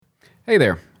Hey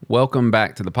there. Welcome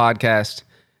back to the podcast.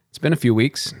 It's been a few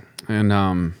weeks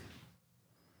and,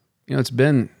 it's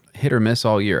been hit or miss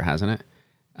all year, hasn't it?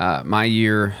 My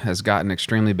year has gotten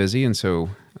extremely busy. And so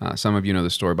some of you know the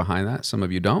story behind that. Some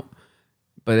of you don't,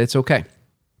 but it's okay.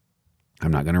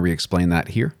 I'm not going to re-explain that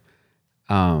here.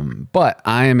 But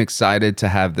I am excited to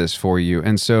have this for you.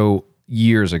 And so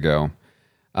years ago,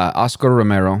 Oscar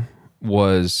Romero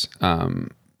was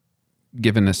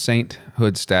given a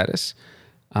sainthood status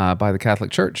by the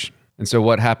Catholic Church. And so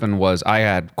what happened was I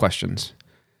had questions.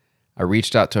 I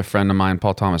reached out to a friend of mine,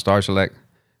 Paul Thomas Darzelek,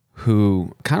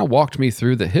 who kind of walked me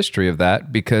through the history of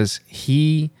that because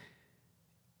he,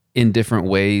 in different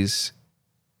ways,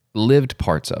 lived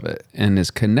parts of it and is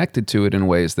connected to it in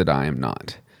ways that I am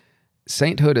not.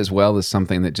 Sainthood as well is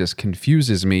something that just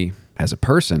confuses me as a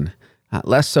person,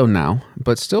 less so now,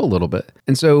 but still a little bit.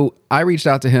 And so I reached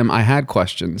out to him. I had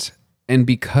questions. And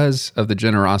because of the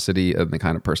generosity of the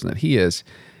kind of person that he is,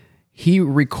 he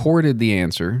recorded the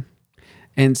answer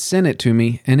and sent it to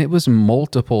me, and it was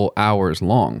multiple hours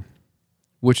long,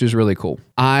 which is really cool.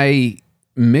 I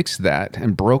mixed that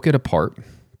and broke it apart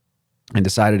and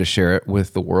decided to share it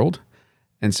with the world.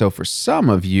 And so for some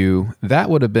of you, that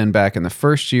would have been back in the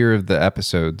first year of the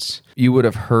episodes. You would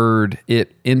have heard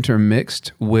it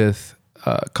intermixed with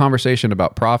a conversation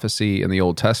about prophecy in the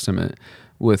Old Testament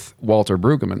with Walter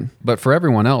Brueggemann. But for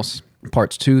everyone else,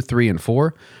 parts 2, 3, and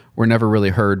 4 were never really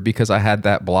heard because I had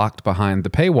that blocked behind the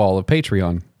paywall of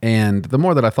Patreon. And the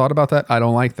more that I thought about that, I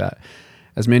don't like that.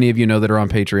 As many of you know that are on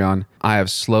Patreon, I have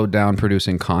slowed down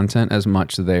producing content as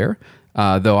much there,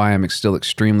 though I am still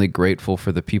extremely grateful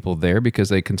for the people there because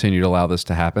they continue to allow this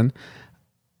to happen.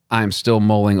 I'm still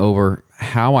mulling over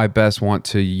how I best want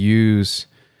to use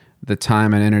the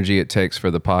time and energy it takes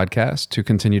for the podcast to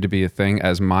continue to be a thing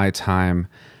as my time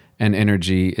and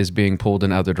energy is being pulled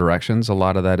in other directions. A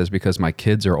lot of that is because my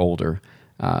kids are older.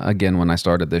 Again, when I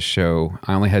started this show,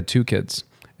 I only had 2 kids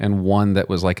and one that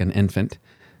was like an infant.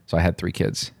 So I had 3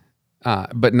 kids.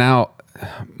 But now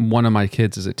one of my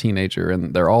kids is a teenager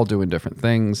and they're all doing different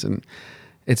things. And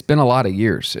it's been a lot of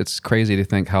years. It's crazy to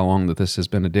think how long that this has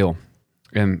been a deal.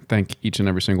 And thank each and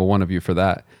every single one of you for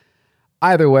that.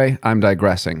 Either way, I'm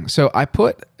digressing. So I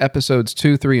put episodes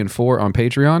 2, 3, and 4 on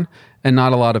Patreon, and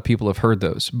not a lot of people have heard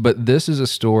those. But this is a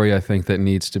story I think that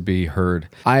needs to be heard.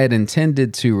 I had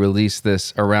intended to release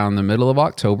this around the middle of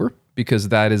October because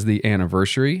that is the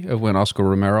anniversary of when Oscar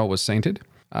Romero was sainted.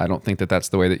 I don't think that that's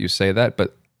the way that you say that,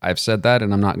 but I've said that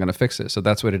and I'm not going to fix it. So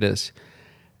that's what it is.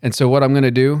 And so what I'm going to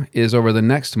do is over the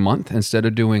next month, instead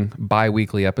of doing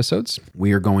bi-weekly episodes,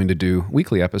 we are going to do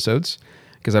weekly episodes,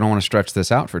 because I don't want to stretch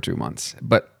this out for 2 months.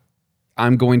 But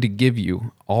I'm going to give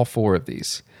you all 4 of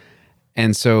these.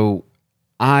 And so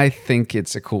I think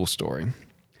it's a cool story.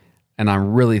 And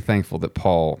I'm really thankful that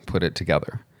Paul put it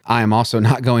together. I am also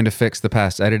not going to fix the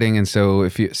past editing. And so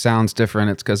if it sounds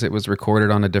different, it's because it was recorded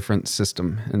on a different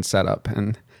system and setup.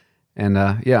 And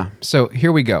so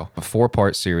here we go. A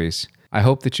 4-part series. I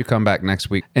hope that you come back next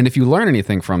week. And if you learn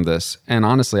anything from this, and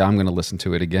honestly, I'm going to listen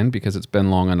to it again because it's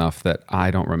been long enough that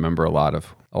I don't remember a lot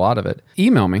of it.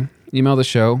 Email me, email the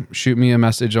show, shoot me a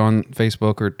message on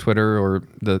Facebook or Twitter or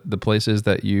the places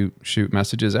that you shoot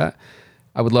messages at.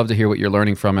 I would love to hear what you're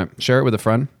learning from it. Share it with a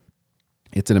friend.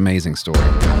 It's an amazing story.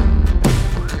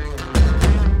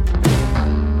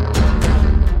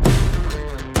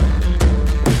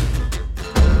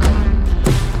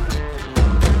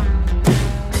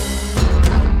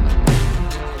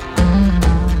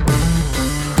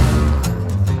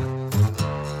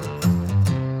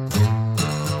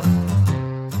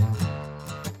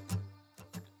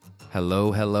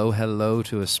 Hello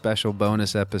to a special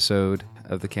bonus episode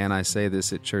of the Can I Say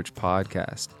This at Church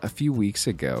podcast. A few weeks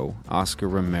ago, Oscar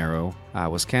Romero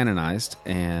was canonized,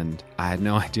 and I had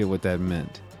no idea what that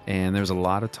meant. And there was a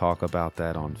lot of talk about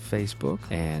that on Facebook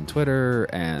and Twitter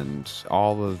and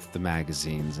all of the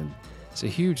magazines. And it's a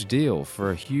huge deal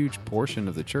for a huge portion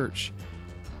of the church.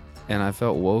 And I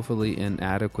felt woefully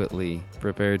inadequately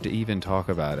prepared to even talk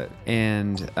about it.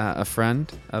 And a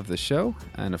friend of the show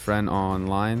and a friend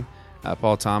online,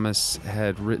 Paul Thomas,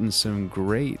 had written some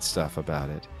great stuff about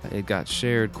it. It got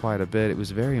shared quite a bit. It was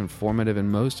very informative,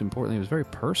 and most importantly, it was very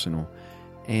personal.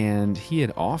 And he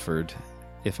had offered,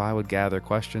 if I would gather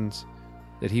questions,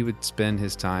 that he would spend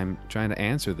his time trying to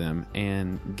answer them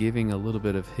and giving a little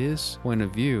bit of his point of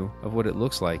view of what it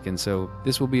looks like. And so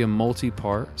this will be a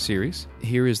multi-part series.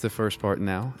 Here is the first part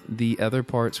now. The other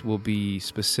parts will be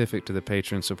specific to the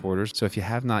Patreon supporters. So if you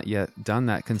have not yet done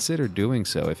that, consider doing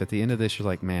so. If at the end of this you're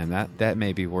like, man, that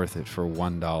may be worth it for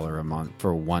 $1 a month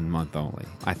for 1 month only.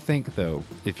 I think, though,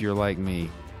 if you're like me,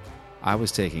 I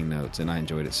was taking notes and I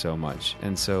enjoyed it so much.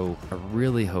 And so I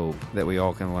really hope that we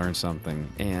all can learn something.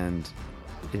 And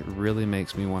it really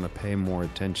makes me want to pay more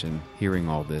attention, hearing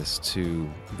all this, to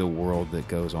the world that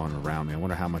goes on around me. I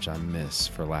wonder how much I miss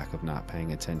for lack of not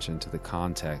paying attention to the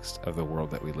context of the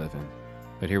world that we live in.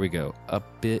 But here we go, a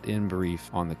bit in brief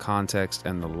on the context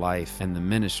and the life and the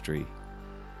ministry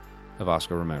of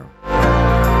Oscar Romero.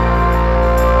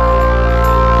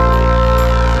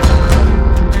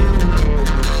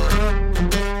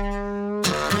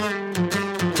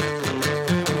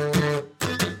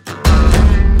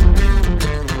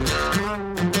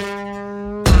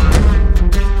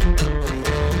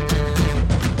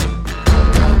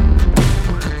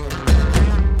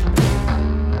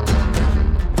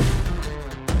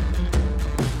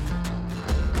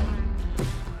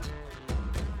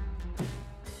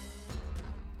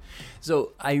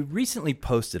 So I recently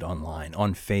posted online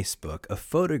on Facebook a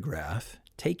photograph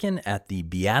taken at the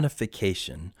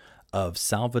beatification of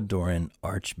Salvadoran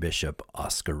Archbishop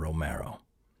Oscar Romero.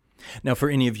 Now, for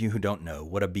any of you who don't know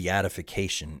what a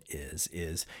beatification is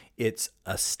it's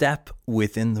a step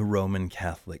within the Roman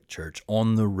Catholic Church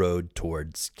on the road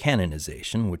towards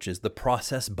canonization, which is the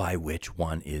process by which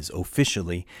one is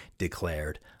officially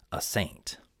declared a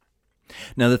saint.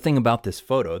 Now, the thing about this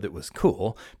photo that was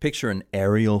cool, picture an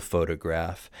aerial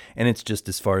photograph, and it's just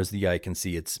as far as the eye can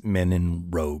see, it's men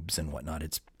in robes and whatnot.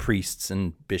 It's priests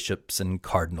and bishops and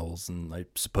cardinals, and I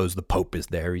suppose the Pope is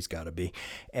there. He's got to be.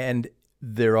 And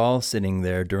they're all sitting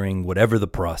there during whatever the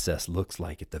process looks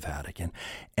like at the Vatican.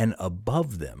 And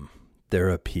above them, there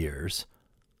appears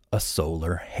a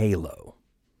solar halo.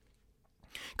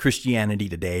 Christianity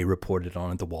Today reported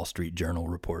on it, the Wall Street Journal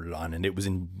reported on it, it was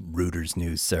in Reuters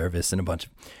News Service, and a bunch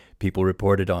of people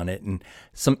reported on it, and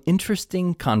some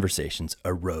interesting conversations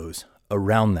arose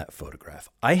around that photograph.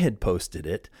 I had posted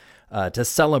it to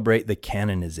celebrate the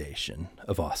canonization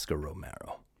of Oscar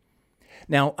Romero.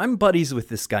 Now, I'm buddies with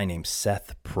this guy named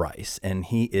Seth Price, and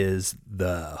he is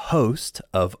the host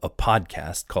of a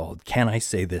podcast called Can I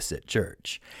Say This at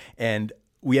Church? And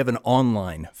we have an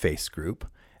online face group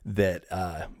that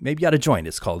maybe you ought to join.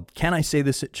 It's called Can I Say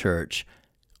This at Church?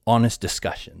 Honest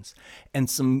Discussions. And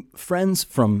some friends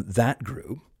from that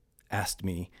group asked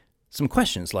me some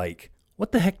questions like,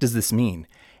 what the heck does this mean?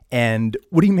 And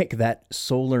what do you make of that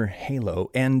solar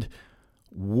halo? And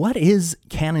what is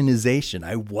canonization?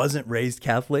 I wasn't raised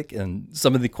Catholic, and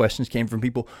some of the questions came from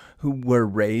people who were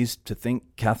raised to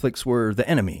think Catholics were the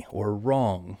enemy or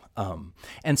wrong.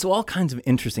 And so all kinds of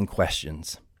interesting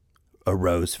questions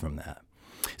arose from that.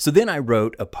 So then I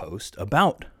wrote a post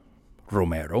about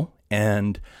Romero,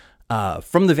 and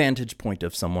from the vantage point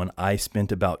of someone, I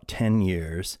spent about 10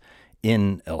 years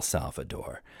in El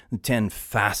Salvador, 10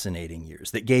 fascinating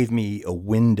years that gave me a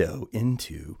window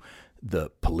into the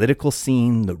political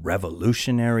scene, the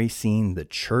revolutionary scene, the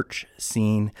church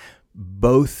scene,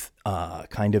 both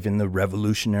kind of in the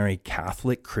revolutionary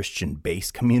Catholic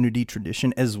Christian-based community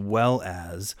tradition, as well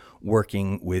as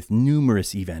working with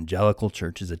numerous evangelical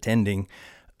churches, attending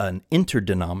an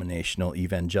interdenominational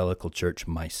evangelical church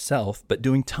myself, but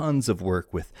doing tons of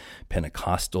work with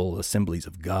Pentecostal Assemblies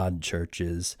of God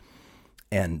churches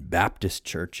and Baptist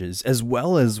churches, as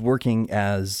well as working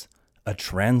as a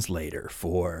translator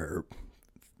for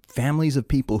families of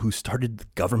people who started the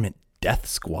government death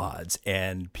squads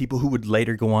and people who would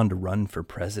later go on to run for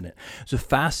president. It's a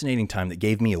fascinating time that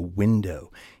gave me a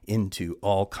window into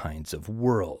all kinds of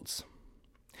worlds.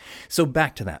 So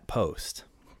back to that post.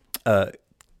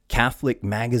 Catholic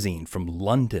magazine from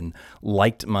London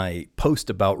liked my post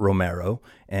about Romero,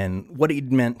 and what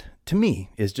he'd meant to me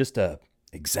is just a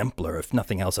exemplar, if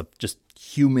nothing else, of just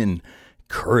human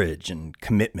courage and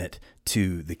commitment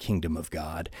to the kingdom of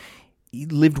God. He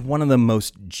lived one of the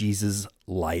most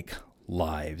Jesus-like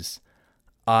lives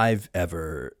I've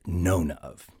ever known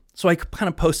of. So I kind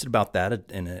of posted about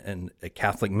that, and a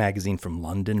Catholic magazine from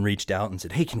London reached out and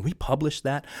said, hey, can we publish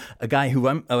that? A guy who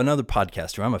another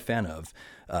podcaster I'm a fan of,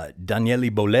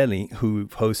 Daniele Bolelli, who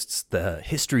hosts the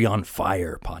History on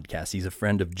Fire podcast. He's a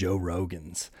friend of Joe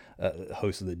Rogan's,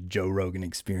 host of the Joe Rogan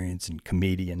Experience and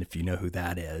comedian, if you know who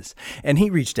that is. And he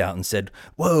reached out and said,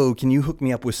 whoa, can you hook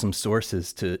me up with some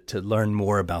sources to learn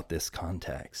more about this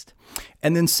context?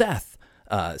 And then Seth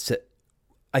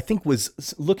I think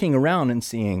was looking around and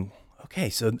seeing, okay,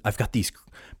 so I've got these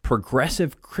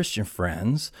progressive Christian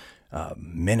friends,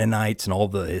 Mennonites and all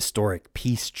the historic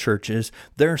peace churches.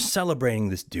 They're celebrating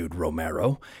this dude,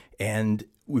 Romero. And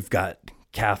we've got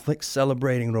Catholics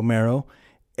celebrating Romero.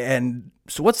 And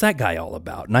so what's that guy all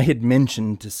about? And I had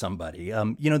mentioned to somebody,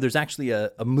 there's actually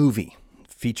a movie,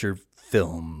 feature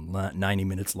film, 90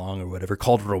 minutes long or whatever,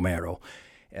 called Romero.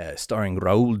 starring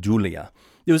Raul Julia.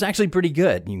 It was actually pretty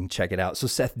good. You can check it out. So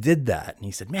Seth did that. And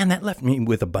he said, man, that left me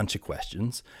with a bunch of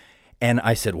questions. And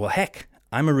I said, well, heck,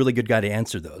 I'm a really good guy to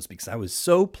answer those because I was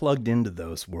so plugged into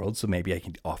those worlds. So maybe I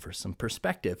can offer some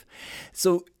perspective.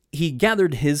 So he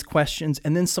gathered his questions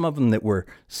and then some of them that were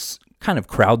kind of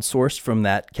crowdsourced from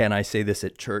that Can I Say This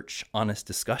at Church honest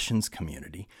discussions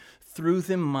community, threw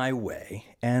them my way.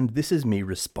 And this is me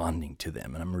responding to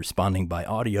them. And I'm responding by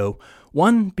audio.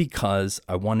 One, because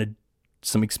I wanted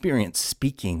some experience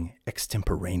speaking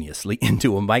extemporaneously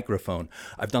into a microphone.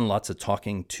 I've done lots of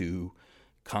talking to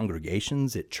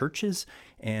congregations at churches,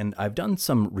 and I've done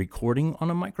some recording on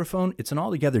a microphone. It's an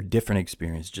altogether different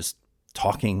experience just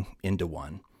talking into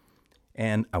one,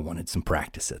 and I wanted some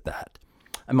practice at that.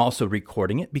 I'm also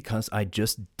recording it because I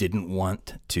just didn't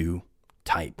want to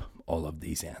type all of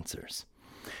these answers.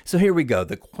 So here we go.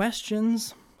 The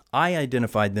questions, I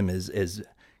identified them as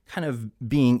kind of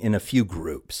being in a few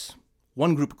groups.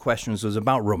 One group of questions was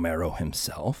about Romero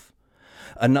himself.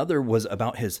 Another was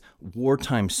about his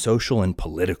wartime social and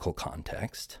political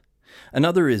context.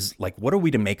 Another is like, what are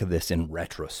we to make of this in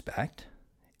retrospect?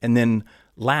 And then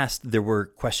last, there were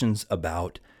questions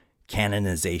about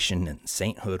canonization and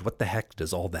sainthood. What the heck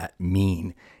does all that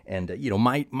mean? And,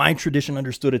 my tradition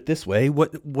understood it this way.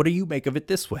 What do you make of it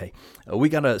this way? We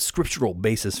got a scriptural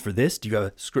basis for this. Do you have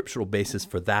a scriptural basis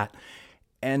for that?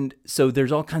 And so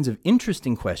there's all kinds of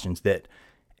interesting questions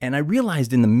and I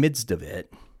realized in the midst of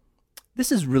it,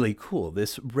 this is really cool.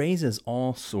 This raises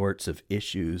all sorts of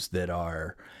issues that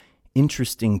are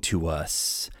interesting to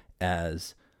us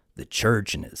as the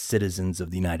church and as citizens of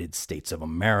the United States of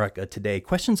America today.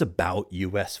 Questions about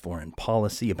U.S. foreign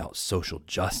policy, about social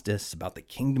justice, about the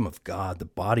kingdom of God, the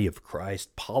body of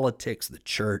Christ, politics, the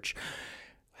church,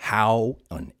 how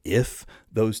and if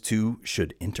those two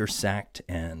should intersect,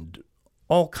 and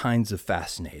all kinds of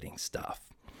fascinating stuff.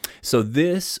 So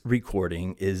this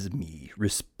recording is me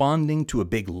responding to a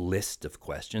big list of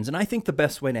questions. And I think the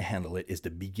best way to handle it is to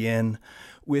begin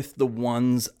with the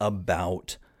ones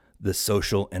about the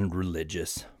social and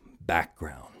religious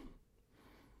background.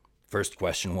 First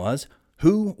question was,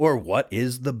 who or what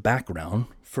is the background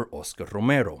for Oscar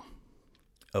Romero?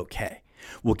 Okay.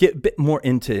 We'll get a bit more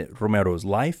into Romero's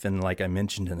life. And like I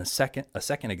mentioned a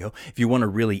second ago, if you want a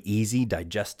really easy,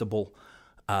 digestible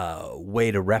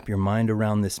way to wrap your mind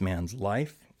around this man's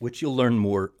life, which you'll learn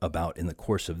more about in the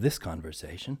course of this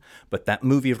conversation. But that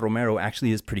movie of Romero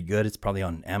actually is pretty good. It's probably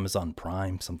on Amazon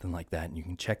Prime, something like that, and you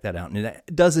can check that out. And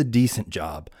it does a decent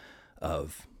job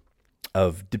of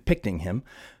depicting him.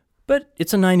 But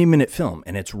it's a 90-minute film,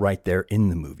 and it's right there in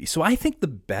the movie. So I think the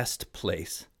best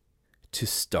place to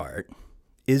start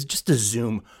is just to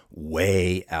zoom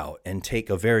way out and take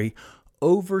a very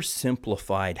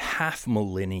oversimplified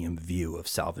half-millennium view of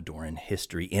Salvadoran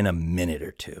history in a minute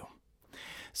or two.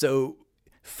 So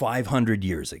 500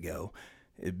 years ago,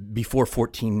 before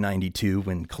 1492,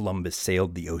 when Columbus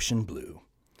sailed the ocean blue,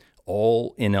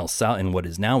 all in what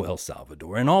is now El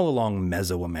Salvador and all along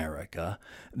Mesoamerica,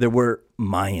 there were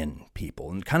Mayan people,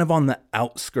 and kind of on the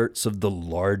outskirts of the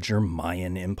larger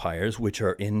Mayan empires, which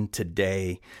are in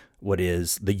today what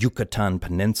is the Yucatan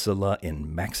Peninsula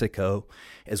in Mexico,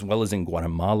 as well as in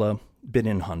Guatemala, bit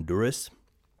in Honduras.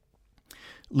 A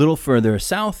little further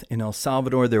south in El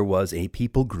Salvador, there was a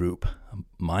people group, a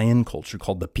Mayan culture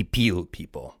called the Pipil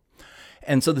people.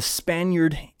 And so the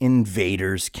Spaniard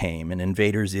invaders came, and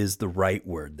invaders is the right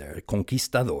word there,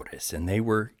 conquistadores, and they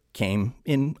came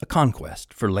in a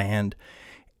conquest for land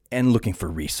and looking for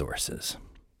resources.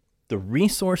 The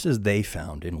resources they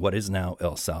found in what is now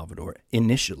El Salvador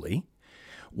initially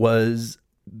was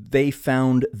they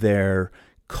found their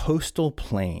coastal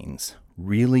plains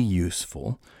really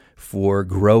useful for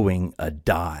growing a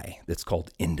dye that's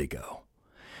called indigo.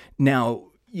 Now,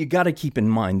 you got to keep in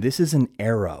mind, this is an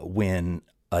era when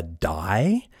a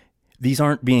dye, these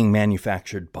aren't being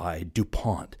manufactured by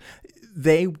DuPont.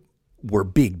 They were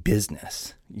big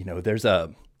business.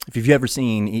 If you've ever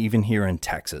seen, even here in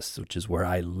Texas, which is where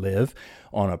I live,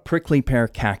 on a prickly pear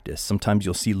cactus, sometimes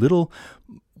you'll see little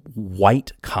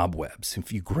white cobwebs.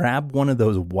 If you grab one of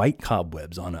those white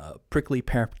cobwebs on a prickly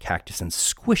pear cactus and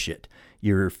squish it,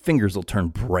 your fingers will turn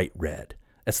bright red.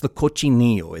 That's the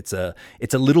cochinillo. It's a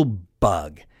little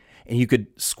bug, and you could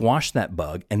squash that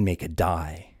bug and make a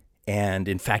dye. And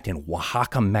in fact, in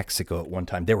Oaxaca, Mexico, at one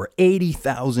time, there were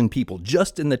 80,000 people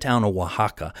just in the town of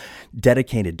Oaxaca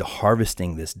dedicated to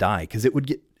harvesting this dye because it would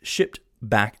get shipped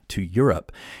back to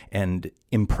Europe. And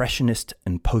Impressionist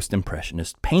and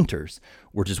post-Impressionist painters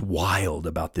were just wild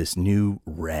about this new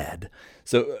red.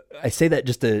 So I say that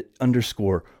just to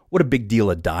underscore what a big deal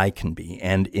a dye can be.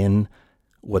 And in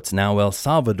what's now El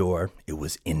Salvador, it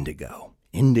was indigo.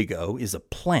 Indigo is a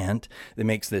plant that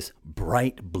makes this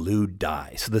bright blue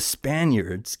dye. So the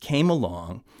Spaniards came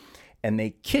along and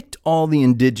they kicked all the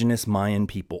indigenous Mayan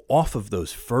people off of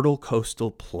those fertile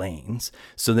coastal plains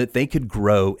so that they could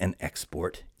grow and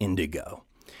export indigo.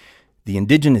 The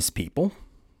indigenous people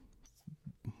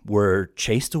were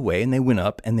chased away and they went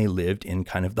up and they lived in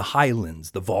kind of the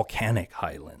highlands, the volcanic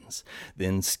highlands,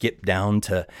 then skipped down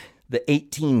to the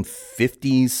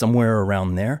 1850s, somewhere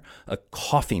around there. A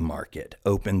coffee market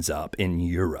opens up in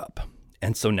Europe.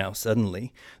 And so now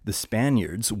suddenly the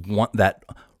Spaniards want that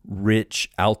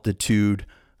rich altitude,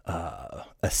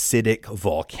 acidic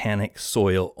volcanic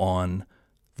soil on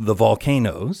the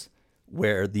volcanoes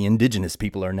where the indigenous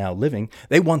people are now living.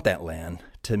 They want that land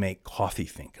to make coffee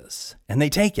fincas, and they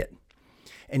take it.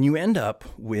 And you end up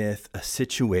with a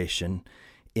situation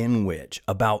in which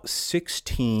about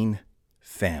 16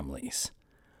 families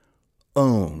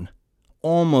own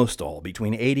almost all,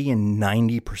 between 80 and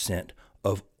 90%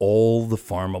 of all the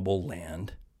farmable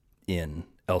land in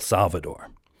El Salvador.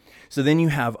 So then you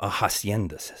have a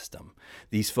hacienda system.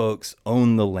 These folks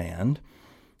own the land,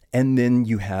 and then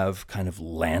you have kind of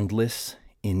landless,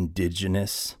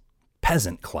 indigenous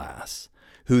peasant class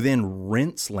who then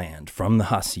rents land from the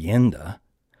hacienda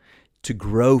to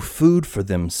grow food for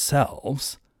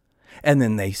themselves, and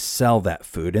then they sell that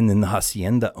food, and then the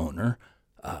hacienda owner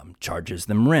charges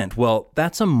them rent. Well,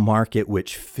 that's a market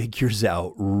which figures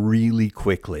out really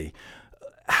quickly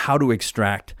how to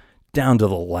extract down to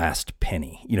the last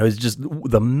penny. It's just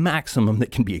the maximum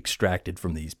that can be extracted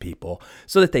from these people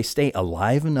so that they stay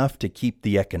alive enough to keep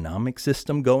the economic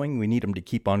system going. We need them to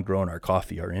keep on growing our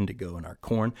coffee, our indigo, and our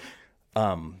corn.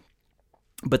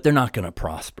 But they're not going to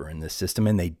prosper in this system,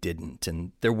 and they didn't.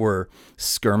 And there were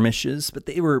skirmishes, but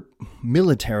they were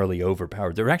militarily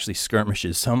overpowered. There were actually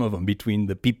skirmishes, some of them, between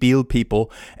the Pipil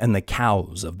people and the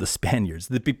cows of the Spaniards.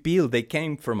 The Pipil, they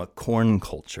came from a corn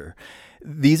culture.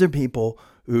 These are people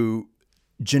who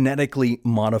genetically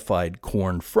modified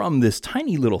corn from this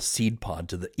tiny little seed pod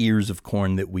to the ears of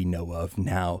corn that we know of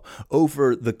now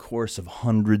over the course of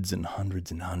hundreds and hundreds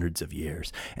and hundreds of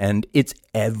years. And it's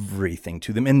everything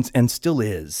to them, and still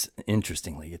is,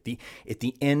 interestingly. At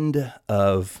the end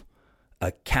of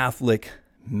a Catholic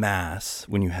Mass,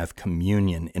 when you have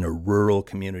communion in a rural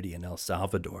community in El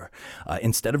Salvador,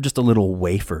 instead of just a little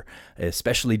wafer,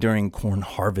 especially during corn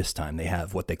harvest time, they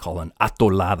have what they call an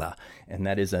atolada, and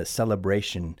that is a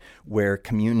celebration where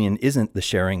communion isn't the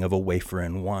sharing of a wafer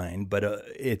and wine, but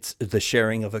it's the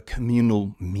sharing of a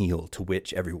communal meal to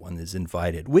which everyone is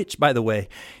invited, which, by the way,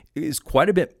 is quite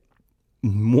a bit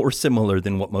more similar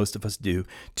than what most of us do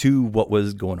to what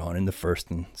was going on in the 1st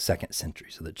and 2nd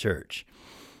centuries of the church.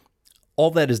 All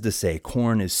that is to say,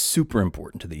 corn is super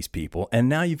important to these people. And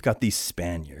now you've got these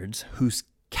Spaniards whose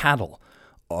cattle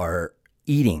are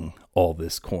eating all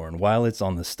this corn while it's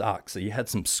on the stalk. So you had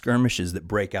some skirmishes that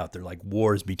break out. They're like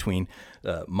wars between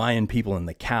Mayan people and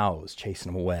the cows,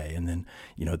 chasing them away. And then,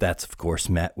 that's, of course,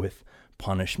 met with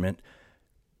punishment.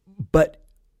 But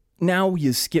now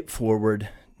you skip forward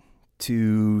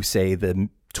to, say, the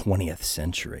 20th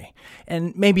century.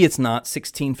 And maybe it's not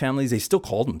 16 families. They still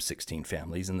called them 16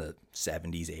 families in the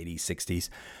 70s, 80s,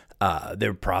 60s.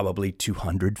 There were probably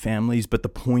 200 families. But the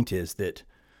point is that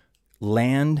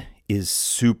land is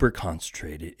super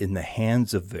concentrated in the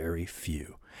hands of very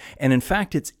few. And in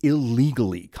fact, it's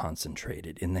illegally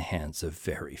concentrated in the hands of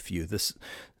very few.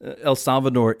 El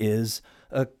Salvador is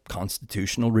a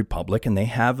constitutional republic, and they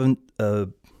have a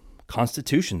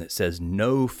constitution that says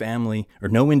no family or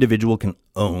no individual can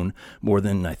own more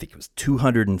than, I think it was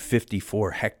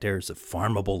 254 hectares of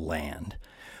farmable land.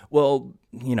 Well,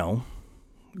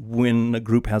 when a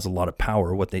group has a lot of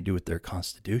power, what they do with their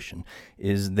constitution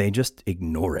is they just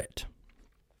ignore it.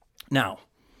 Now,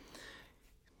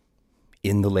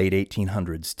 in the late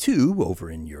 1800s, too, over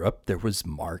in Europe, there was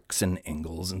Marx and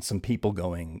Engels and some people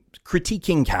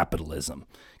critiquing capitalism,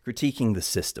 critiquing the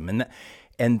system.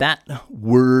 And that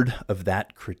word of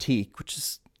that critique, which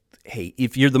is, hey,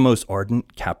 if you're the most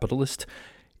ardent capitalist,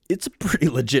 it's a pretty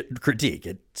legit critique.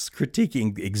 It's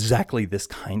critiquing exactly this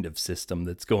kind of system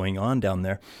that's going on down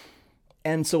there.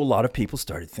 And so a lot of people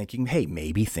started thinking, hey,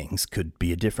 maybe things could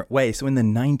be a different way. So in the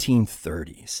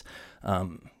 1930s,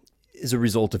 as a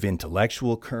result of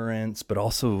intellectual currents, but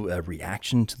also a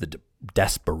reaction to the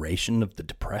desperation of the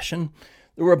Depression,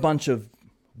 there were a bunch of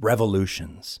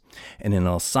revolutions. And in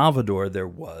El Salvador, there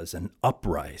was an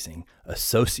uprising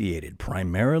associated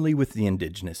primarily with the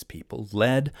indigenous people,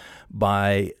 led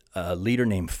by a leader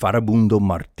named Farabundo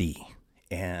Martí.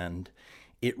 And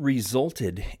it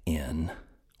resulted in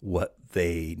what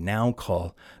they now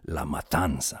call La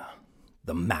Matanza,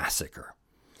 the massacre.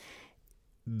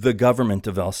 The government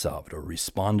of El Salvador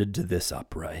responded to this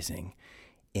uprising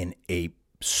in a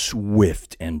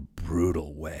swift and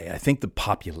brutal way. I think the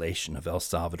population of El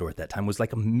Salvador at that time was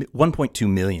like 1.2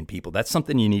 million people. That's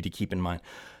something you need to keep in mind.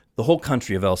 The whole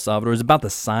country of El Salvador is about the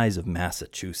size of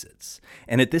Massachusetts.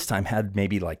 And at this time had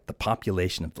maybe like the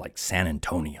population of like San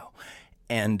Antonio.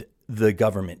 And the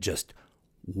government just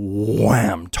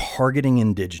wham, targeting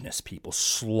indigenous people,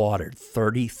 slaughtered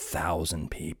 30,000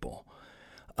 people.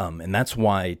 And that's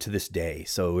why to this day,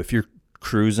 so if you're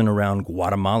cruising around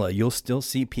Guatemala, you'll still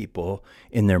see people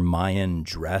in their Mayan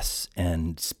dress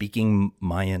and speaking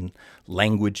Mayan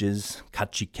languages,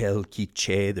 Cachiquel,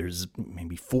 Quiche. There's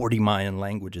maybe 40 Mayan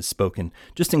languages spoken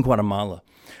just in Guatemala.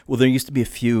 Well, there used to be a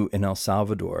few in El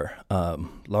Salvador,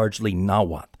 largely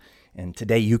Nahuatl. And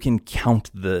today you can count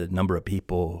the number of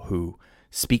people who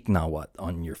speak Nahuatl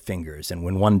on your fingers. And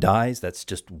when one dies, that's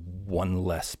just one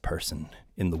less person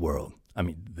in the world. I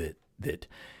mean,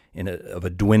 of a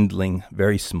dwindling,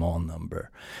 very small number.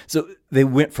 So they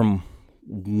went from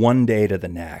one day to the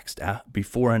next,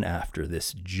 before and after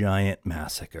this giant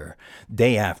massacre.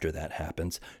 Day after that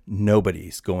happens,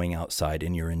 nobody's going outside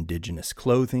in your indigenous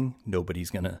clothing.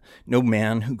 No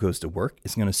man who goes to work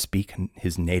is going to speak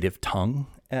his native tongue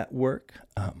at work,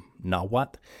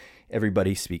 Nahuatl.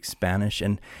 Everybody speaks Spanish,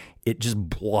 and it just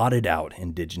blotted out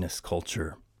indigenous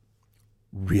culture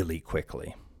really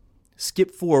quickly.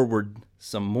 Skip forward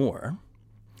some more,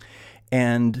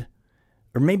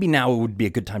 or maybe now it would be a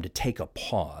good time to take a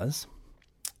pause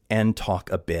and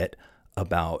talk a bit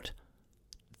about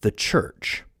the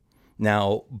church.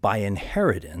 Now, by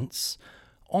inheritance,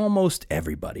 almost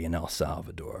everybody in El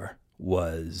Salvador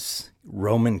was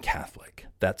Roman Catholic.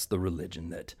 That's the religion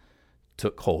that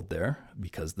took hold there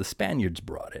because the Spaniards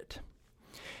brought it.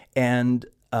 And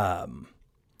a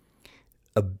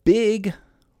big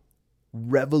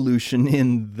revolution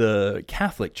in the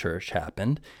Catholic Church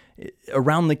happened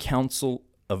around the Council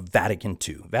of Vatican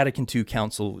II. Vatican II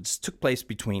Council took place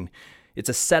it's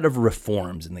a set of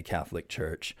reforms in the Catholic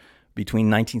Church between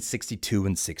 1962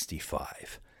 and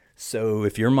 65. So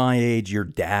if you're my age, your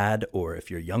dad, or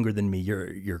if you're younger than me,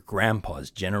 your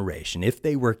grandpa's generation, if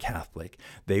they were Catholic,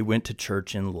 they went to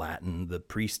church in Latin. The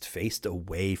priest faced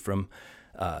away from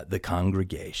the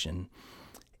congregation.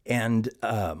 And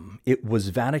it was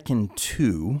Vatican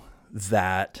II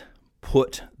that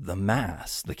put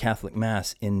the Catholic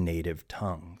Mass, in native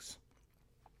tongues.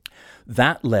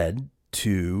 That led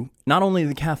to not only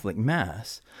the Catholic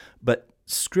Mass, but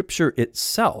Scripture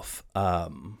itself.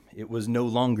 It was no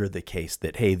longer the case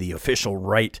that, hey, the official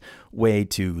right way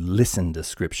to listen to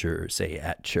Scripture, say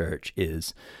at church,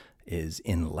 is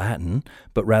in Latin,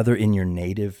 but rather in your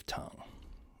native tongue.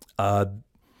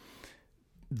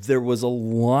 There was a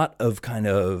lot of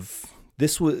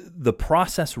the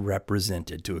process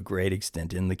represented to a great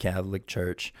extent in the Catholic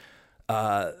Church,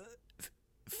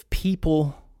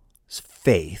 people's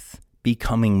faith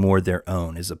becoming more their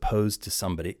own as opposed to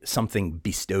something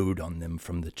bestowed on them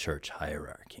from the church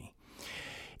hierarchy.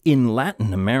 In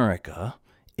Latin America,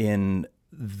 in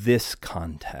this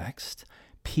context,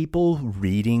 people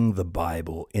reading the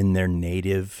Bible in their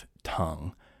native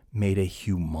tongue made a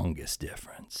humongous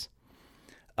difference.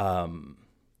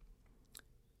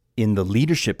 In the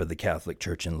leadership of the Catholic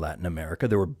Church in Latin America,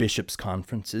 there were bishops'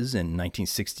 conferences in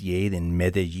 1968 in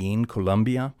Medellin,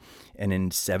 Colombia, and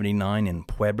in 79 in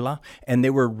Puebla, and they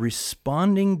were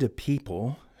responding to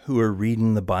people who are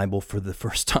reading the Bible for the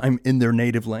first time in their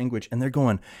native language, and they're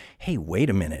going, hey, wait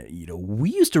a minute,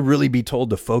 we used to really be told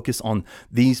to focus on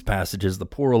these passages, the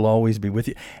poor will always be with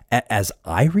you. As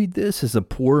I read this as a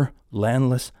poor,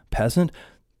 landless peasant,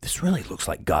 this really looks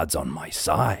like God's on my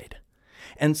side.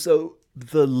 And so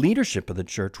the leadership of the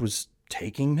church was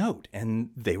taking note, and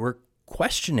they were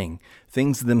questioning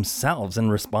things themselves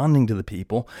and responding to the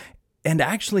people and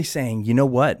actually saying, you know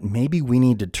what, maybe we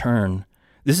need to turn.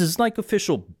 This is like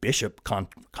official bishop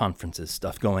conferences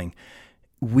stuff going,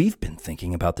 we've been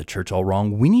thinking about the church all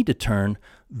wrong. We need to turn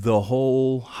the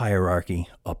whole hierarchy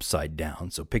upside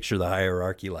down. So picture the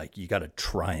hierarchy like you got a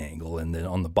triangle, and then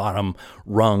on the bottom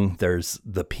rung, there's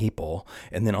the people.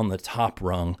 And then on the top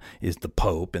rung is the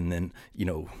Pope. And then,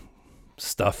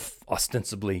 stuff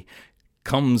ostensibly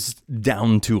comes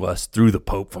down to us through the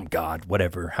Pope from God,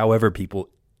 however people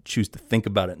choose to think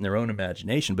about it in their own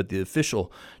imagination. But the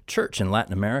official church in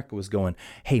Latin America was going,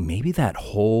 hey, maybe that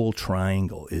whole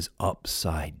triangle is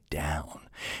upside down.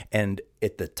 And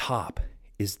at the top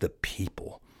is the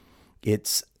people.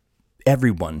 It's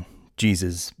everyone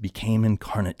Jesus became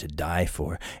incarnate to die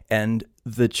for, and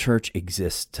the church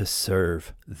exists to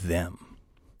serve them.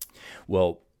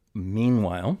 Well,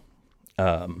 meanwhile,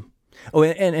 Oh,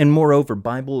 and moreover,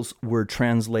 Bibles were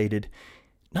translated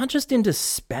not just into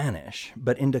Spanish,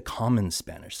 but into common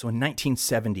Spanish. So in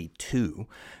 1972,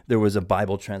 there was a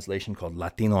Bible translation called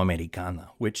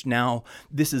Latinoamericana, which now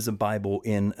this is a Bible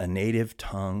in a native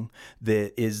tongue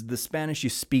that is the Spanish you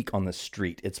speak on the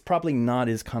street. It's probably not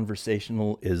as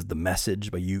conversational as The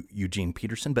Message by Eugene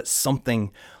Peterson, but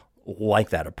something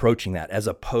like that, approaching that, as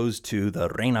opposed to the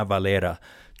Reina Valera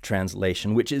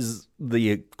translation, which is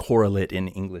the correlate in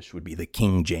English would be the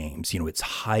King James. It's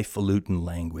highfalutin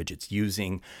language. It's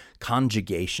using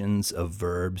conjugations of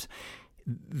verbs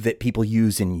that people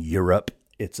use in Europe.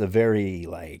 It's a very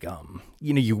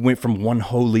you went from one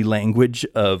holy language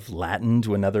of Latin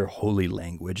to another holy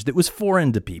language that was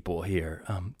foreign to people here.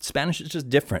 Spanish is just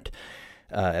different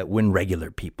when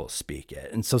regular people speak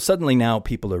it. And so suddenly now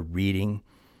people are reading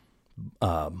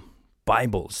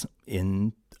Bibles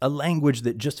in a language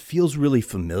that just feels really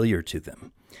familiar to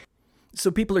them. So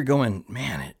people are going,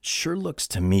 man, it sure looks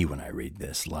to me when I read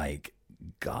this like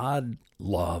God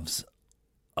loves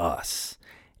us.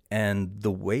 And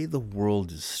the way the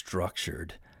world is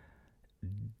structured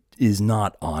is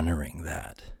not honoring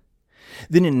that.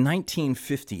 Then in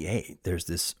 1958, there's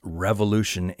this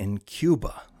revolution in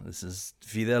Cuba. This is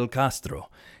Fidel Castro.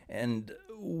 And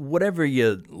whatever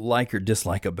you like or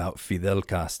dislike about Fidel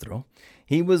Castro,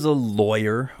 he was a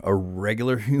lawyer, a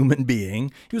regular human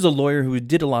being. He was a lawyer who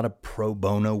did a lot of pro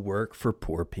bono work for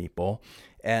poor people.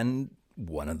 And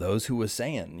one of those who was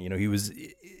saying, he was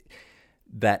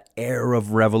that air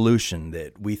of revolution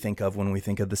that we think of when we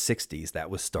think of the 60s, that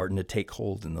was starting to take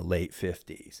hold in the late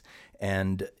 50s.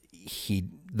 And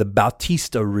the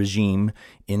Bautista regime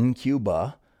in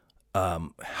Cuba,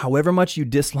 however much you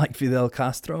dislike Fidel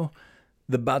Castro,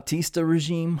 the Bautista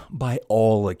regime, by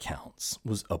all accounts,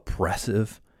 was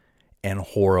oppressive and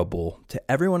horrible to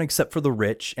everyone except for the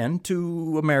rich and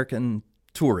to American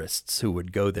tourists who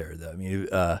would go there.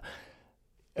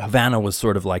 Havana was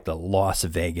sort of like the Las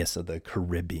Vegas of the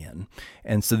Caribbean.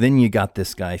 And so then you got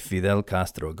this guy, Fidel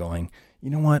Castro, going, you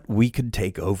know what, we could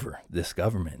take over this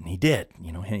government. And he did.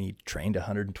 He trained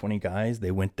 120 guys.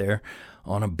 They went there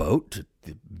on a boat to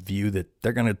the view that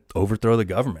they're going to overthrow the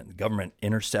government. The government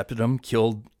intercepted them,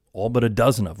 killed all but a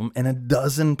dozen of them, and a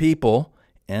dozen people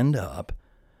end up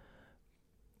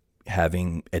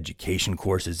having education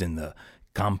courses in the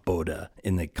campo,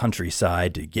 in the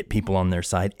countryside, to get people on their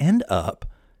side, end up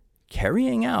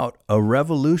carrying out a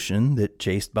revolution that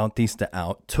chased Bautista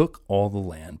out, took all the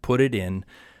land, put it in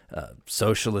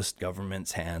socialist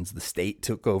government's hands. The state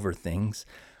took over things.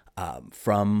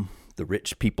 From the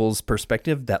rich people's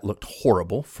perspective, that looked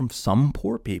horrible. From some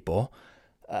poor people,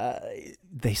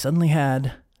 they suddenly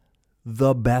had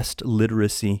the best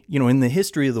literacy. In the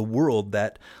history of the world,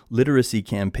 that literacy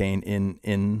campaign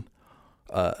in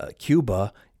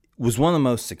Cuba was one of the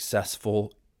most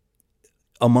successful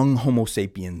among Homo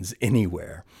sapiens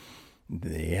anywhere.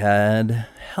 They had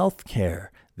health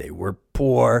care. They were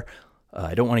poor.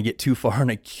 I don't want to get too far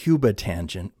on a Cuba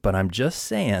tangent, but I'm just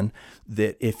saying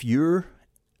that if you're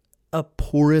a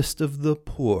poorest of the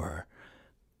poor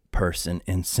person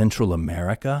in Central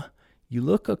America, you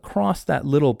look across that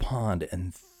little pond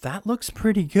and that looks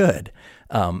pretty good.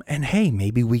 And hey,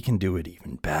 maybe we can do it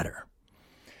even better.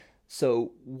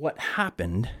 So what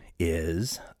happened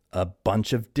is a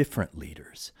bunch of different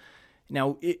leaders.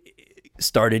 Now, it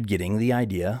started getting the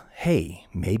idea, hey,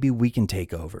 maybe we can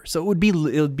take over. So it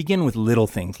would begin with little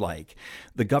things like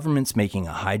the government's making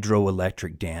a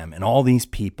hydroelectric dam and all these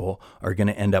people are going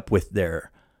to end up with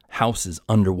their houses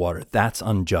underwater. That's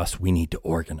unjust. We need to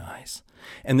organize.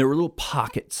 And there were little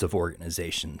pockets of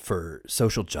organization for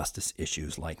social justice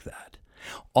issues like that.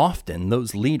 Often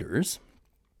those leaders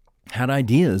had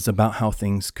ideas about how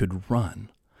things could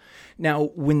run. Now,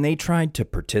 when they tried to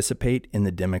participate in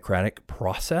the democratic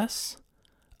process,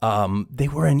 they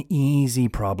were an easy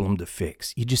problem to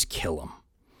fix. You just kill them.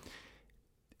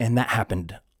 And that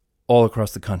happened all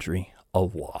across the country a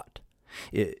lot.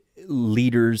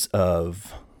 Leaders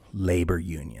of labor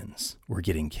unions were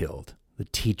getting killed. The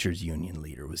teachers union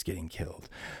leader was getting killed.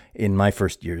 In my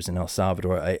first years in El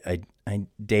Salvador, I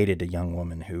dated a young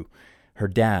woman who, her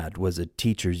dad was a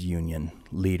teachers union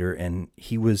leader, and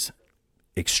he was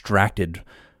extracted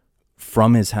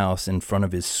from his house in front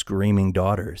of his screaming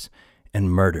daughters and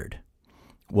murdered.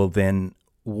 Well, then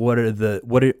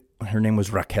her name was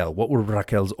Raquel. What were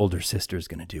Raquel's older sisters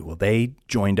going to do? Well, they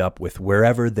joined up with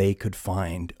wherever they could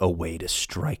find a way to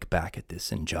strike back at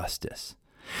this injustice.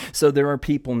 So there are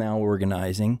people now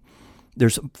organizing.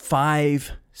 There's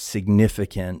 5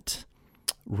 significant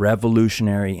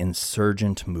revolutionary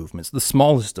insurgent movements, the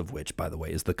smallest of which, by the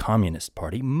way, is the Communist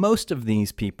Party. Most of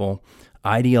these people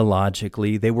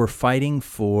Ideologically, they were fighting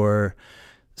for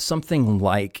something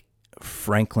like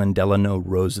Franklin Delano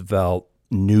Roosevelt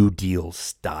New Deal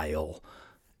style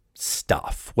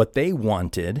stuff. What they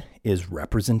wanted is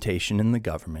representation in the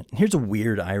government. Here's a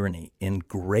weird irony. In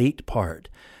great part,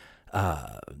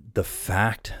 the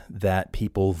fact that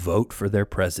people vote for their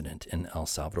president in El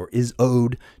Salvador is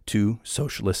owed to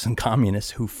socialists and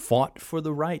communists who fought for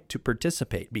the right to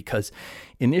participate, because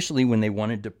initially when they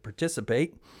wanted to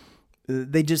participate,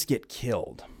 they just get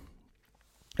killed.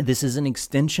 This is an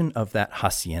extension of that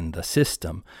hacienda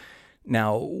system.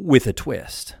 Now, with a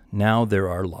twist. Now there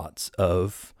are lots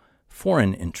of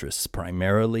foreign interests,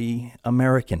 primarily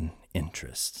American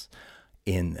interests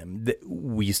in them.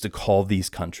 We used to call these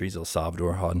countries, El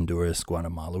Salvador, Honduras,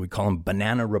 Guatemala, we call them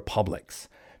banana republics,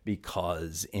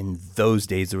 because in those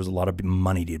days there was a lot of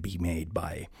money to be made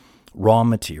by raw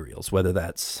materials, whether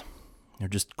that's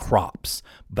just crops.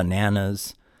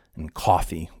 Bananas and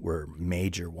coffee were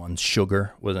major ones.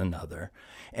 Sugar was another.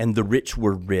 And the rich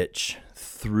were rich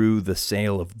through the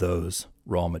sale of those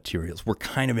raw materials. We're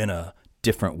kind of in a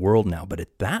different world now, but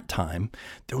at that time,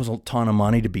 there was a ton of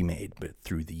money to be made, but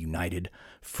through the United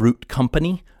Fruit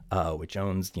Company, which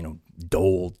owns,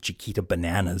 Dole, Chiquita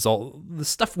bananas, all the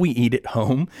stuff we eat at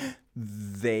home.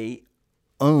 They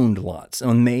owned lots,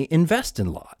 and they invested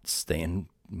lots.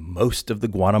 Most of the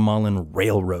Guatemalan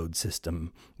railroad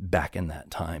system back in that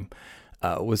time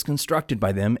was constructed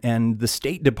by them, and the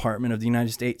State Department of the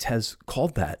United States has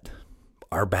called that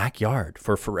our backyard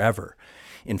for forever.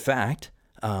 In fact,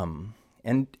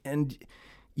 and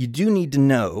you do need to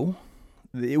know,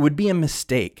 it would be a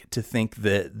mistake to think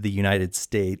that the United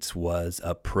States was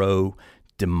a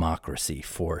pro-democracy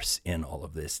force in all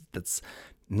of this. That's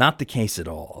not the case at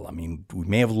all. I mean, we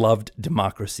may have loved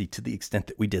democracy to the extent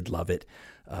that we did love it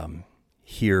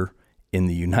here in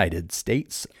the United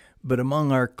States. But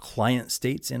among our client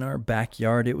states in our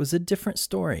backyard, it was a different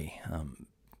story.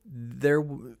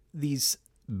 These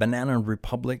banana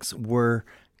republics were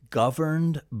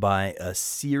governed by a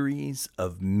series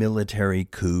of military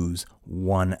coups,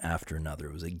 one after another.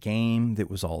 It was a game that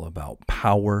was all about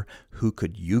power. Who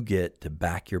could you get to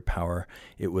back your power?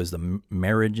 It was the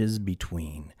marriages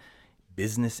between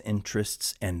business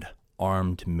interests and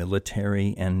armed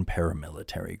military and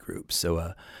paramilitary groups.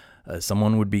 So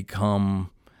someone would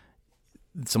become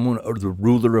or the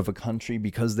ruler of a country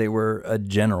because they were a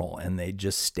general, and they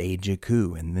just stage a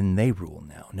coup, and then they rule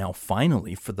now. Now,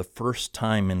 finally, for the first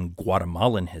time in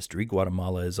Guatemalan history,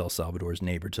 Guatemala is El Salvador's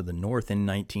neighbor to the north, in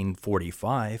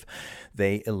 1945,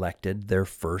 they elected their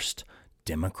first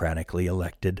democratically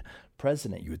elected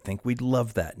president. You would think we'd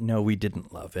love that. No, we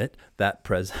didn't love it. That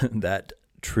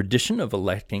tradition of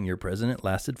electing your president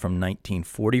lasted from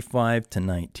 1945 to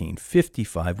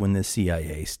 1955, when the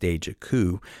CIA staged a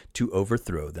coup to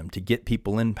overthrow them, to get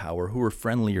people in power who were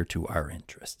friendlier to our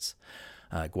interests.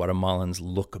 Guatemalans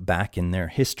look back in their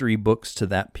history books to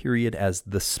that period as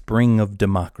the spring of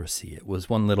democracy. It was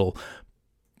one little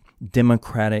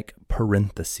democratic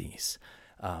parenthesis,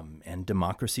 and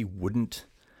democracy wouldn't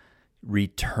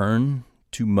return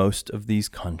to most of these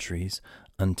countries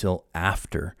until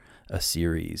after a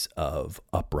series of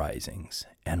uprisings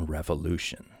and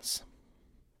revolutions.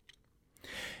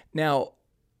 Now,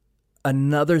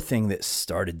 another thing that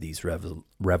started these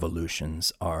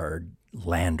revolutions are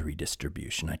land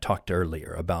redistribution. I talked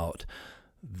earlier about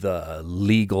the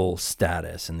legal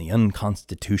status and the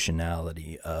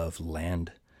unconstitutionality of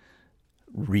land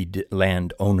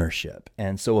ownership.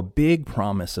 And so a big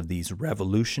promise of these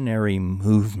revolutionary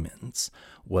movements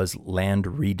was land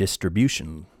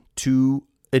redistribution to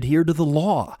adhere to the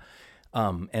law.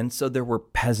 And so there were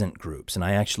peasant groups, and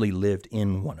I actually lived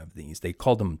in one of these. They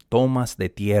called them tomas de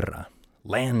tierra,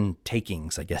 land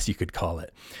takings, I guess you could call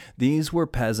it. These were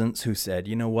peasants who said,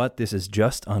 you know what, this is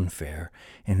just unfair,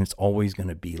 and it's always going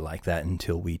to be like that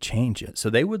until we change it. So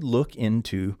they would look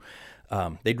into,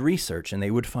 they'd research, and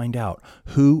they would find out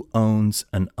who owns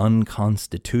an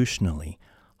unconstitutionally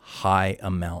high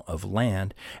amount of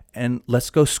land, and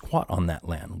let's go squat on that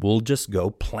land. We'll just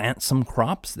go plant some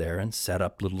crops there and set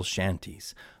up little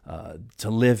shanties to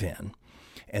live in.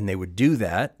 And they would do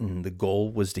that, and the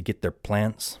goal was to get their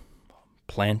plants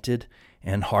planted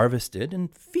and harvested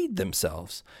and feed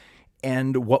themselves.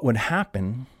 And what would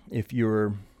happen if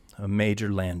you're a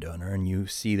major landowner and you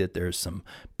see that there's some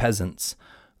peasants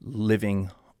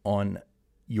living on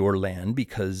your land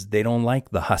because they don't like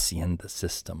the hacienda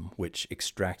system, which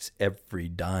extracts every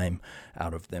dime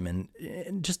out of them, and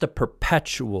just a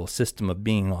perpetual system of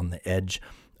being on the edge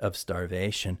of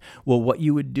starvation. Well, what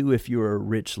you would do if you were a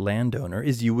rich landowner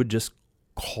is you would just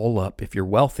call up, if you're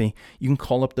wealthy, you can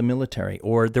call up the military.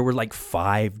 Or there were like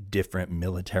 5 different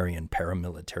military and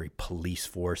paramilitary police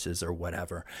forces or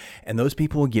whatever. And those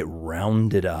people would get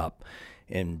rounded up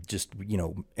and just,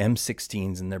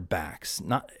 M16s in their backs.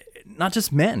 Not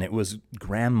just men. It was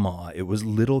grandma. It was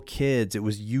little kids. It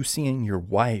was you seeing your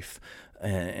wife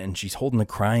and she's holding a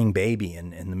crying baby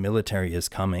and the military is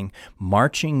coming,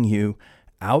 marching you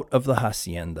out of the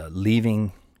hacienda,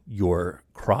 leaving your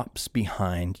crops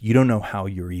behind. You don't know how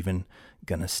you're even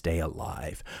going to stay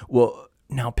alive. Well,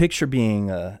 now picture being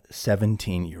a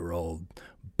 17-year-old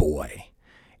boy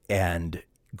and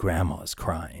grandma's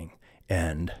crying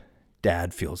and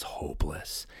dad feels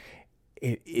hopeless.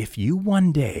 If you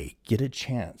one day get a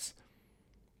chance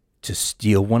to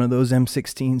steal one of those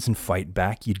M16s and fight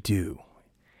back, you do.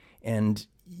 And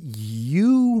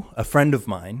a friend of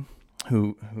mine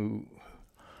who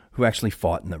actually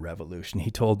fought in the revolution, he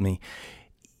told me,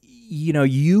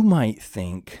 you might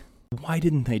think, why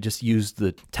didn't they just use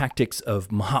the tactics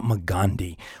of Mahatma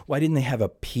Gandhi? Why didn't they have a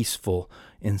peaceful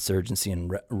insurgency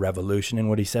and revolution? And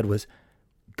what he said was,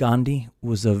 Gandhi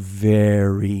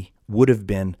would have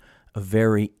been a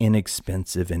very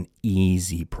inexpensive and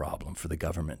easy problem for the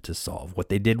government to solve. What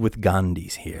they did with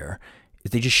Gandhi's here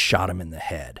is they just shot him in the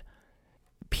head.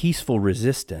 Peaceful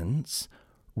resistance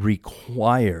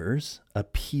requires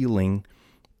appealing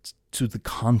to the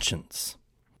conscience.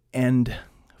 And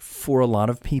for a lot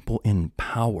of people in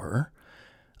power,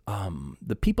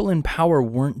 the people in power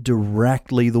weren't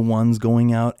directly the ones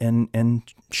going out and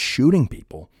shooting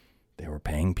people. They were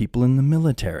paying people in the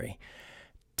military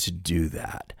to do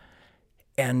that.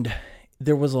 And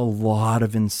there was a lot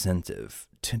of incentive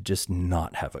to just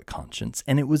not have a conscience.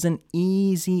 And it was an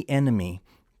easy enemy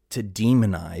to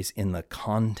demonize in the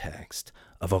context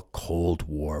of a Cold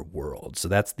War world. So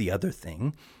that's the other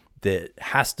thing that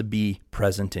has to be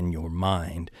present in your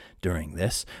mind during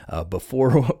this.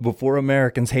 Before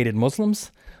Americans hated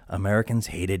Muslims, Americans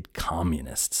hated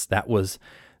communists. That was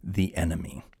the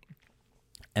enemy.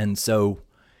 And so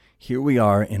here we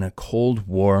are in a Cold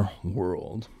War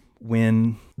world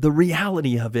when the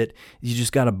reality of it is you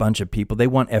just got a bunch of people. They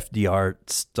want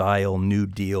FDR-style New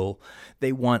Deal.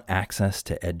 They want access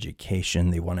to education.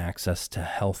 They want access to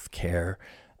health care.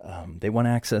 They want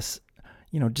access,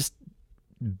 just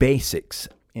basics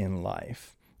in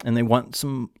life. And they want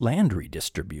some land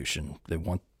redistribution. They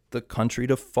want the country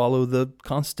to follow the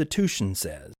Constitution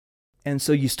says. And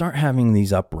so you start having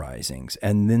these uprisings,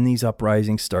 and then these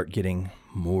uprisings start getting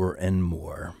more and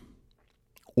more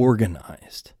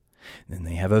organized. Then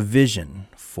they have a vision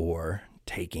for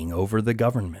taking over the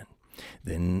government.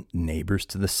 Then neighbors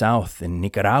to the south in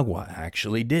Nicaragua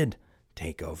actually did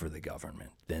take over the government.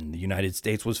 Then the United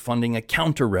States was funding a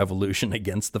counter-revolution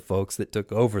against the folks that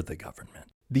took over the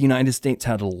government. The United States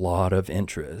had a lot of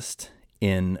interest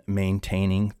in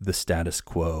maintaining the status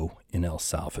quo in El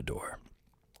Salvador.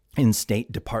 In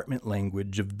State Department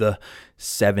language of the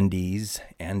 70s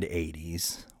and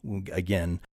 80s,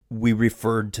 again, we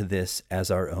referred to this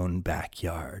as our own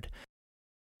backyard.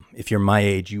 If you're my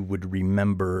age, you would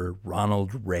remember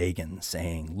Ronald Reagan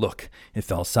saying, look, if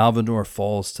El Salvador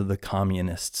falls to the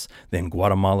communists, then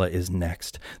Guatemala is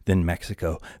next, then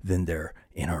Mexico, then they're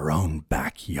in our own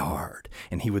backyard.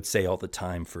 And he would say all the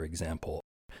time, for example,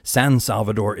 San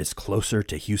Salvador is closer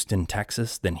to Houston,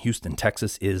 Texas, than Houston,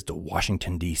 Texas is to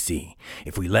Washington, D.C.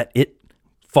 If we let it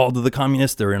fall to the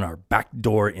communists, they're in our back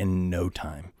door in no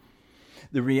time.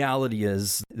 The reality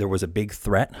is there was a big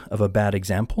threat of a bad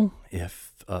example.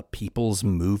 If a people's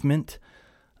movement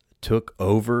took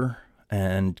over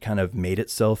and kind of made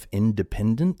itself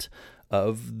independent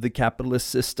of the capitalist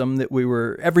system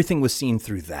everything was seen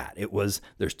through that.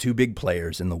 There's 2 big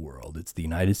players in the world. It's the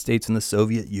United States and the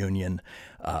Soviet Union,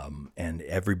 and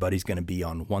everybody's going to be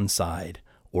on one side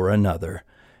or another.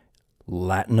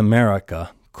 Latin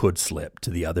America could slip to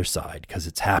the other side because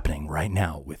it's happening right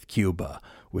now with Cuba,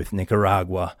 with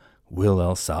Nicaragua. Will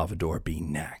El Salvador be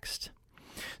next?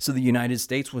 So the United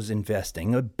States was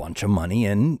investing a bunch of money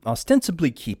in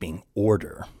ostensibly keeping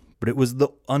order, but it was the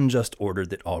unjust order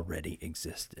that already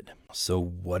existed. So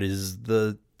what is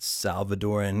the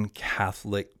Salvadoran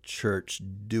Catholic Church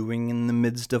doing in the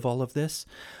midst of all of this?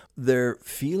 They're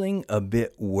feeling a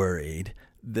bit worried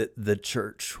that the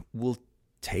church will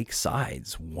take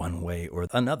sides one way or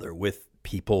another with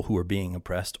people who are being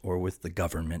oppressed or with the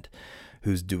government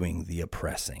who's doing the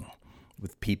oppressing,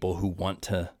 with people who want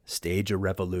to stage a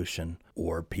revolution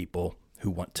or people who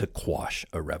want to quash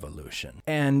a revolution.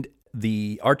 And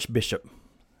the archbishop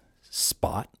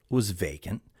spot was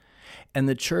vacant, and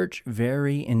the church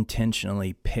very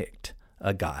intentionally picked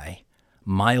a guy,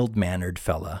 mild-mannered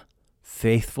fella,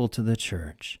 faithful to the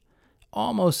church,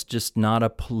 almost just not a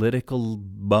political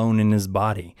bone in his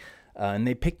body. And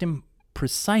they picked him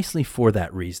precisely for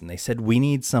that reason. They said, we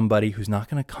need somebody who's not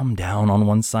going to come down on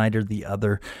one side or the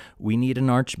other. We need an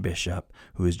archbishop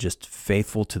who is just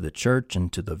faithful to the church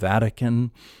and to the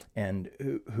Vatican, and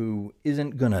who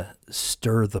isn't going to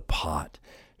stir the pot,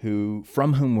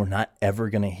 from whom we're not ever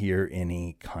going to hear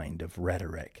any kind of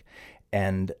rhetoric.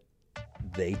 And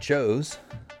they chose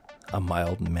a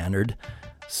mild-mannered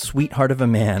sweetheart of a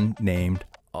man named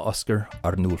Oscar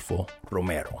Arnulfo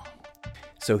Romero.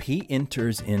 So he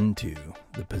enters into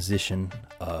the position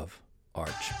of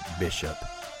archbishop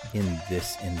in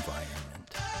this environment.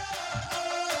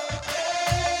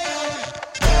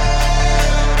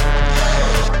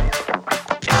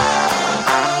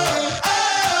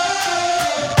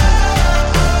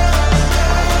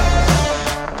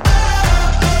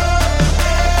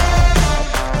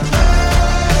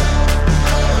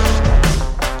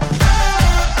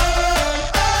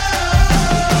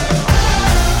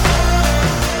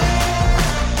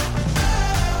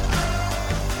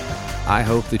 I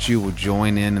hope that you will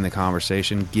join in the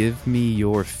conversation. Give me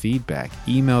your feedback.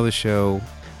 Email the show.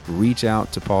 Reach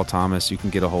out to Paul Thomas. You can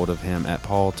get a hold of him at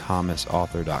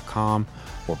paulthomasauthor.com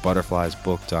or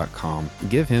butterfliesbook.com.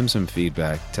 Give him some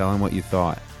feedback. Tell him what you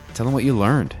thought. Tell him what you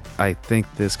learned. I think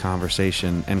this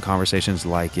conversation and conversations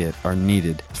like it are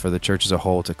needed for the church as a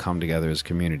whole to come together as a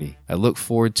community. I look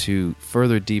forward to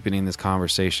further deepening this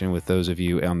conversation with those of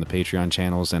you on the Patreon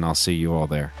channels, and I'll see you all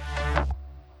there.